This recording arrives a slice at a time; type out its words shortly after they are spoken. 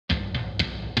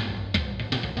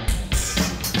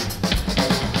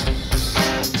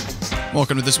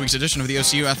Welcome to this week's edition of the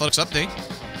OCU Athletics Update.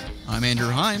 I'm Andrew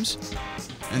Himes,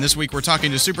 and this week we're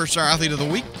talking to Superstar Athlete of the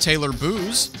Week, Taylor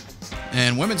Booz,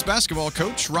 and women's basketball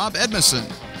coach, Rob Edmisson.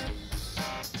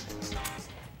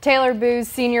 Taylor Booz,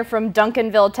 senior from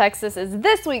Duncanville, Texas, is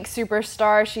this week's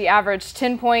superstar. She averaged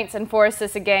 10 points and 4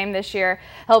 assists a game this year,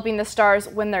 helping the Stars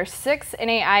win their 6th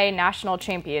NAIA National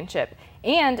Championship,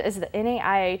 and is the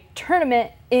NAIA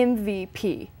Tournament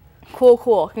MVP.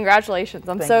 Cool. Congratulations.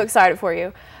 I'm so excited for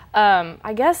you.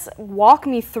 I guess walk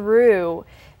me through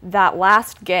that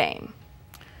last game.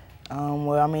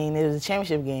 Well, I mean, it was a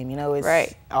championship game. You know,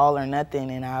 it's all or nothing,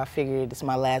 and I figured it's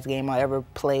my last game I'll ever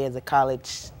play as a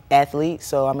college athlete.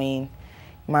 So, I mean,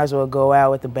 you might as well go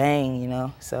out with a bang, you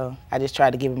know. So I just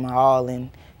tried to give it my all and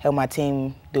help my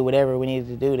team do whatever we needed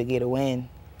to do to get a win.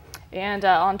 And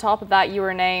on top of that, you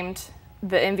were named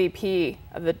the MVP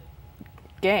of the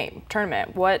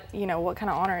tournament. What kind of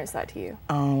honor is that to you?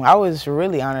 I was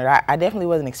really honored. I definitely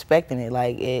wasn't expecting it.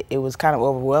 Like, it was kind of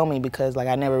overwhelming because, like,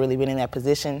 I never really been in that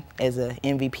position as an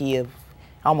MVP of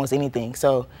almost anything.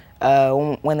 So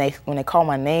when they called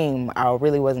my name, I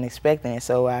really wasn't expecting it.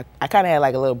 So I kind of had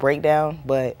like a little breakdown,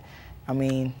 but I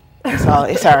mean, it's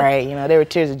all right. You know, they were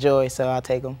tears of joy, so I'll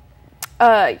take them.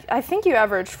 I think you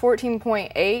averaged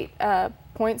 14.8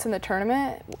 points in the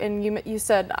tournament, and you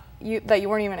said that you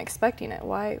weren't even expecting it.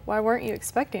 Why weren't you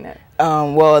expecting it?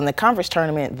 Well, in the conference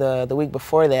tournament the week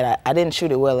before that, I didn't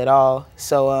shoot it well at all.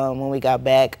 So when we got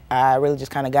back, I really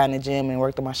just kind of got in the gym and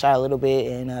worked on my shot a little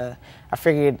bit, and I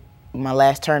figured my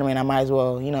last tournament I might as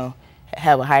well, you know,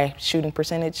 have a high shooting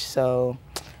percentage. So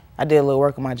I did a little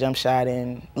work on my jump shot,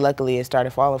 and luckily it started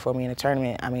falling for me in the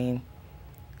tournament. I mean,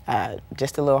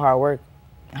 just a little hard work.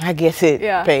 I guess it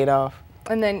paid off.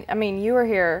 And then, I mean, you were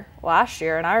here last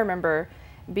year, and I remember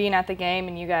being at the game,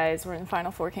 and you guys were in the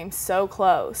Final Four, came so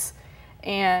close.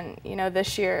 And, you know,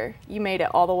 this year you made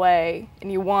it all the way,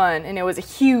 and you won, and it was a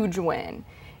huge win.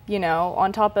 You know,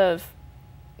 on top of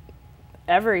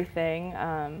everything,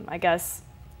 I guess,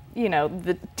 you know,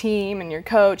 the team and your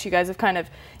coach, you guys have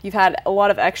you've had a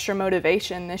lot of extra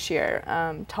motivation this year.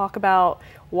 Talk about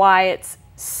why it's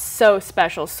so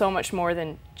special, so much more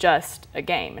than just a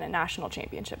game and a national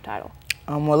championship title.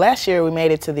 Well, last year we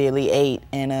made it to the Elite Eight,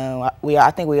 and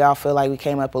I think we all feel like we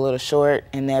came up a little short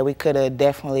and that we could have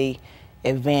definitely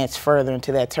advanced further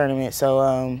into that tournament.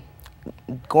 So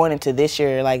going into this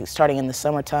year, like starting in the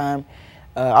summertime,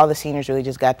 all the seniors really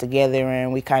just got together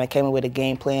and we kind of came up with a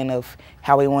game plan of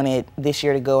how we wanted this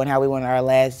year to go and how we wanted our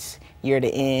last year to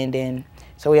end. And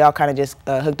so we all kind of just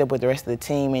hooked up with the rest of the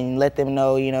team and let them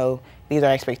know, you know, these are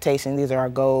our expectations, these are our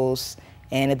goals.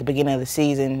 And at the beginning of the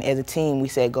season, as a team, we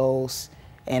set goals.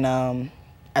 And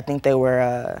I think they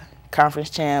were conference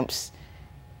champs,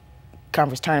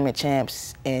 conference tournament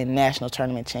champs, and national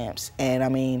tournament champs. And I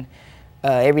mean,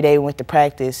 every day we went to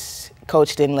practice,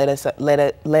 coach didn't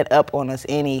let up on us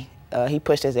any. He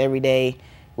pushed us every day.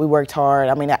 We worked hard.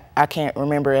 I mean, I can't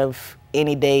remember of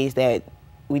any days that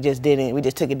we just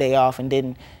took a day off and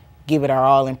didn't give it our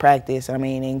all in practice. I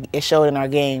mean, and it showed in our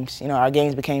games. You know, our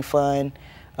games became fun.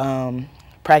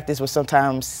 Practice was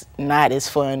sometimes not as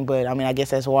fun, but I mean, I guess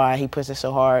that's why he pushed us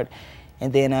so hard.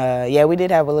 And then, yeah, we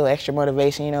did have a little extra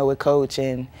motivation, you know, with Coach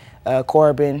and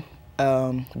Corbin,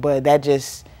 but that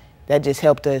just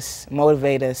helped us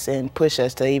motivate us and push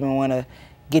us to even want to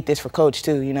get this for Coach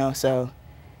too, you know. So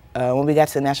when we got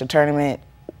to the national tournament,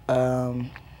 I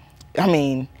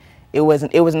mean, it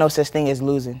was no such thing as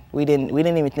losing. We didn't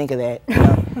even think of that, you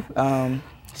know.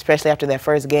 Especially after that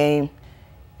first game.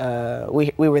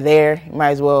 We were there, might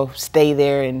as well stay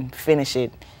there and finish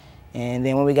it. And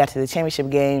then when we got to the championship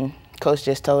game, Coach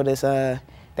just told us that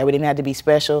we didn't have to be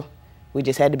special. We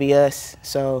just had to be us.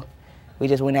 So we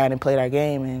just went out and played our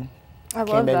game and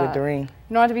came back with the ring.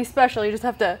 You don't have to be special, you just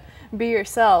have to be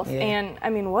yourself. Yeah. And I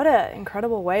mean, what an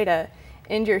incredible way to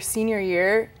end your senior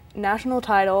year, national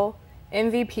title,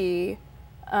 MVP,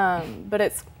 but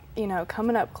it's, you know,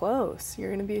 coming up close.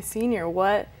 You're gonna be a senior.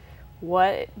 What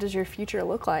does your future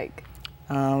look like?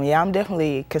 Yeah, I'm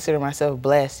definitely consider myself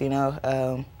blessed, you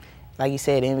know. Like you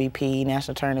said, MVP,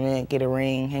 national tournament, get a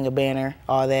ring, hang a banner,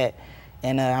 all that.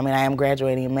 And I mean, I am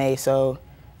graduating in May, so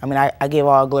I mean, I give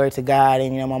all glory to God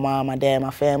and, you know, my mom, my dad, my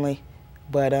family.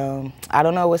 But I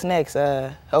don't know what's next.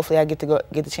 Hopefully I get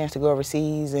the chance to go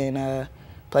overseas and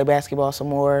play basketball some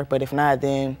more. But if not,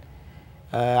 then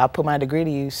I'll put my degree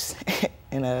to use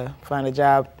and find a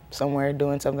job somewhere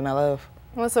doing something I love.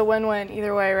 Well, it's a win-win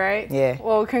either way, right? Yeah.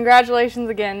 Well, congratulations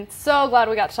again. So glad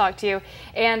we got to talk to you.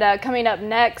 And coming up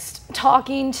next,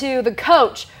 talking to the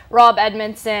coach, Rob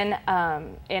Edmisson,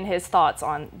 and his thoughts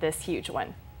on this huge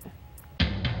win.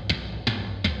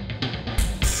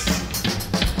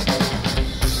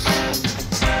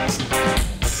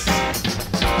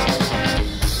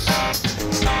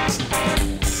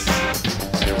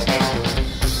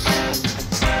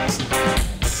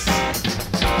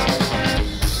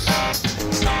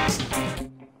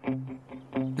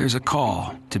 There's a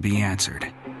call to be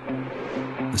answered.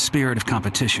 The spirit of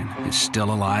competition is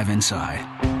still alive inside.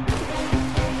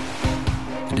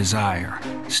 The desire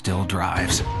still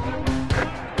drives.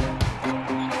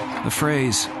 The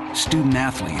phrase student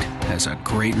athlete has a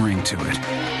great ring to it.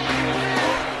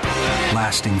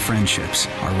 Lasting friendships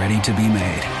are ready to be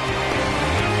made.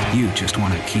 You just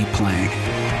want to keep playing.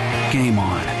 Game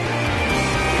on.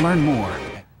 Learn more.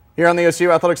 Here on the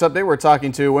OCU Athletics Update, we're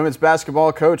talking to women's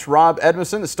basketball coach Rob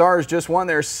Edmisson. The Stars just won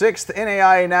their 6th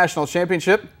NAIA National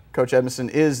Championship. Coach Edmisson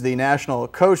is the National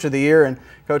Coach of the Year. And,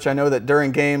 Coach, I know that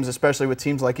during games, especially with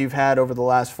teams like you've had over the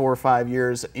last 4 or 5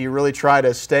 years, you really try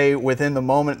to stay within the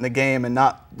moment in the game and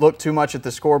not look too much at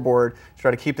the scoreboard, try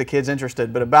to keep the kids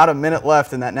interested. But about a minute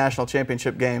left in that National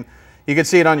Championship game, you could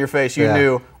see it on your face. You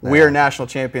knew we're national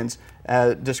champions.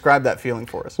 Describe that feeling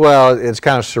for us. Well, it's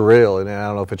kind of surreal, and I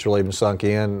don't know if it's really even sunk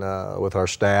in with our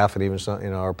staff and even some,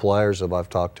 our players. If I've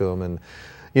talked to them, and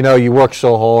you work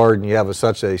so hard and you have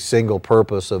such a single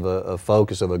purpose of a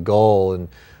focus of a goal, and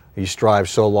you strive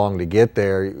so long to get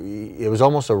there. It was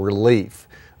almost a relief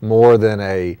more than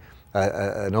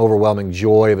an overwhelming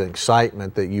joy of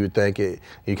excitement that you would think you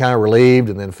kind of relieved,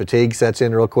 and then fatigue sets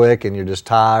in real quick and you're just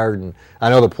tired. And I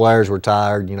know the players were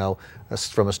tired,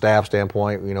 from a staff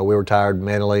standpoint, we were tired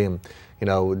mentally, and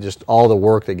just all the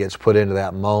work that gets put into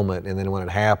that moment, and then when it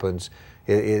happens,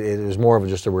 it was more of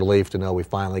just a relief to know we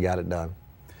finally got it done.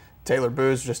 Taylor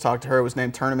Booz, just talked to her, was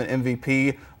named tournament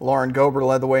MVP. Lauren Gober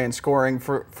led the way in scoring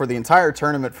for the entire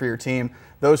tournament for your team.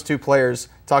 Those two players,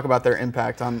 talk about their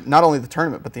impact on not only the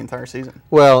tournament but the entire season.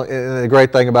 Well, and the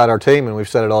great thing about our team, and we've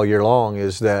said it all year long,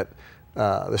 is that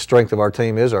the strength of our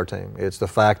team is our team. It's the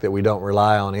fact that we don't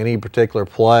rely on any particular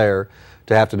player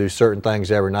to have to do certain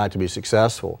things every night to be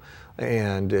successful.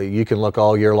 And you can look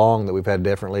all year long that we've had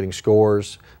different leading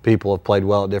scorers. People have played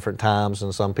well at different times,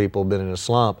 and some people have been in a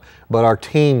slump. But our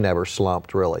team never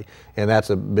slumped, really, and that's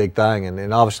a big thing.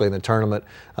 And obviously in the tournament,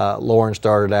 Lauren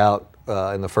started out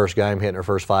in the first game hitting her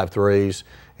first 5 threes,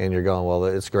 and you're going, well,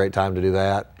 it's a great time to do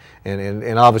that.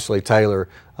 And obviously Taylor,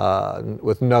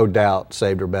 with no doubt,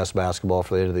 saved her best basketball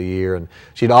for the end of the year. And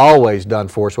she'd always done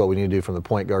for us what we need to do from the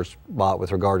point guard spot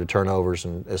with regard to turnovers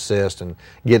and assists and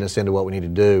getting us into what we need to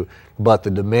do. But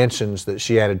the dimensions that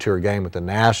she added to her game at the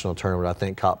national tournament, I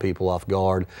think, caught people off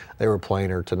guard. They were playing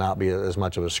her to not be as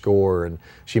much of a scorer, and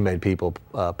she made people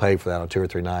pay for that on 2 or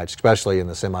 3 nights, especially in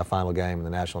the semifinal game and the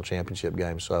national championship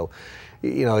game. So,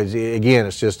 again,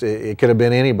 it's just it could have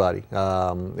been anybody.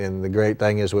 And the great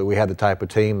thing is we had the type of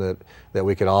team that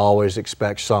we could always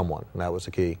expect someone, and that was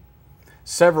the key.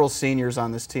 Several seniors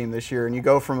on this team this year, and you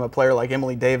go from a player like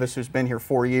Emily Davis, who's been here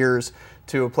 4 years,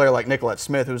 to a player like Nicolette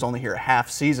Smith, who's only here a half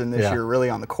season this year, really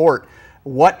on the court.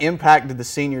 What impact did the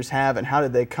seniors have, and how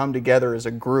did they come together as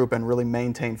a group and really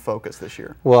maintain focus this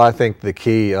year? Well, I think the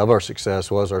key of our success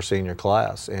was our senior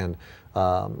class, and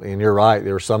you're right,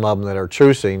 there are some of them that are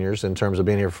true seniors in terms of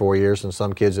being here for 4 years, and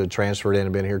some kids that transferred in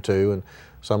and been here too, and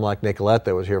some like Nicolette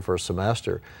that was here for a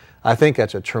semester. I think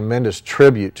that's a tremendous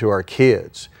tribute to our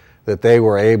kids that they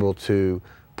were able to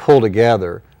pull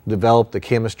together, develop the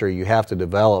chemistry you have to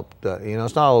develop.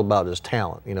 It's not all about just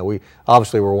talent. We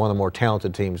obviously were one of the more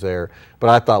talented teams there, but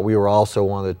I thought we were also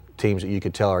one of the teams that you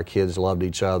could tell our kids loved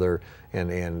each other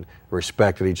and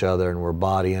respected each other and were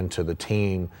bought into the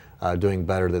team doing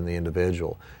better than the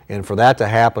individual. And for that to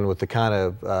happen with the kind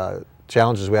of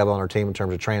challenges we have on our team in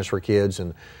terms of transfer kids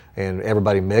and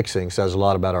everybody mixing says a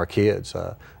lot about our kids.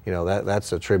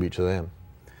 That's a tribute to them.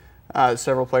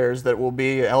 Several players that will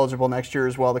be eligible next year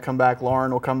as well to come back.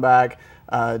 Lauren will come back.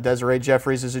 Desiree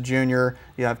Jeffries is a junior.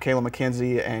 You have Kayla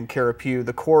McKenzie and Kara Pugh.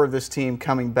 The core of this team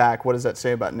coming back, what does that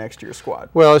say about next year's squad?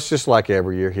 Well, it's just like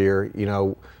every year here.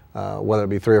 Whether it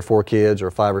be 3 or 4 kids or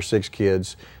 5 or 6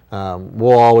 kids,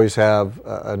 we'll always have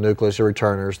a nucleus of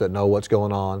returners that know what's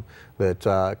going on,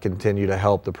 that continue to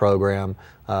help the program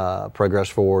progress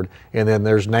forward. And then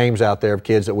there's names out there of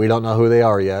kids that we don't know who they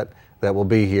are yet, that will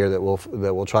be here, that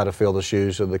will try to fill the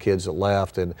shoes of the kids that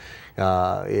left. And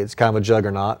it's kind of a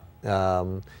juggernaut.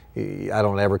 I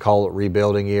don't ever call it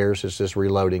rebuilding years, it's just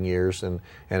reloading years. And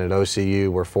at OCU,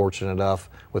 we're fortunate enough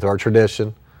with our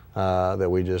tradition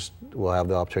that we just will have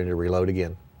the opportunity to reload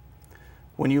again.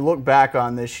 When you look back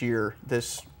on this year,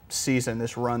 this season,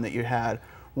 this run that you had,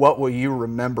 what will you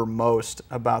remember most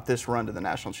about this run to the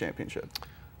national championship?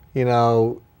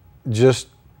 Just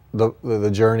the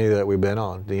journey that we've been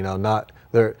on.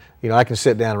 I can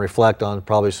sit down and reflect on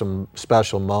probably some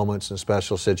special moments and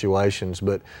special situations,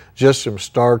 but just from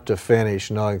start to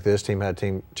finish, knowing that this team had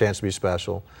a chance to be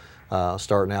special,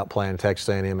 starting out playing Texas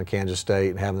A&M and Kansas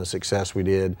State and having the success we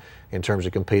did in terms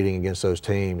of competing against those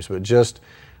teams, but just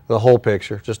the whole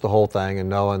picture, just the whole thing, and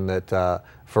knowing that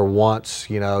for once,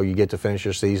 you know, you get to finish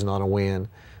your season on a win,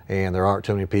 and there aren't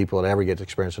too many people that ever get to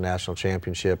experience a national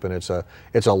championship, and it's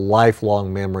a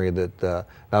lifelong memory that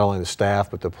not only the staff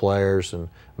but the players and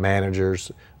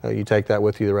managers, you take that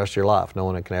with you the rest of your life. No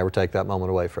one can ever take that moment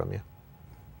away from you.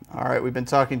 All right, we've been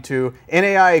talking to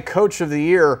NAIA Coach of the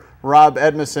Year, Rob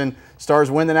Edmisson. Stars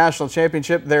win the national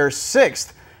championship, their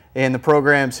 6th in the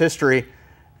program's history,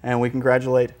 and we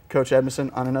congratulate Coach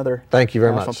Edmisson on another Thank you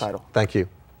very national much. title. Thank you.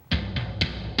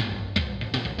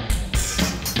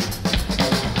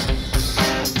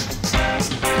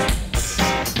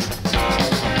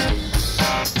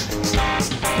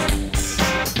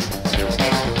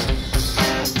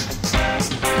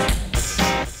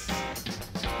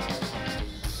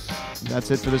 That's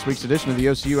it for this week's edition of the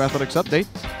OCU Athletics Update.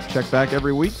 Check back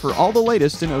every week for all the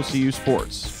latest in OCU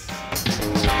sports.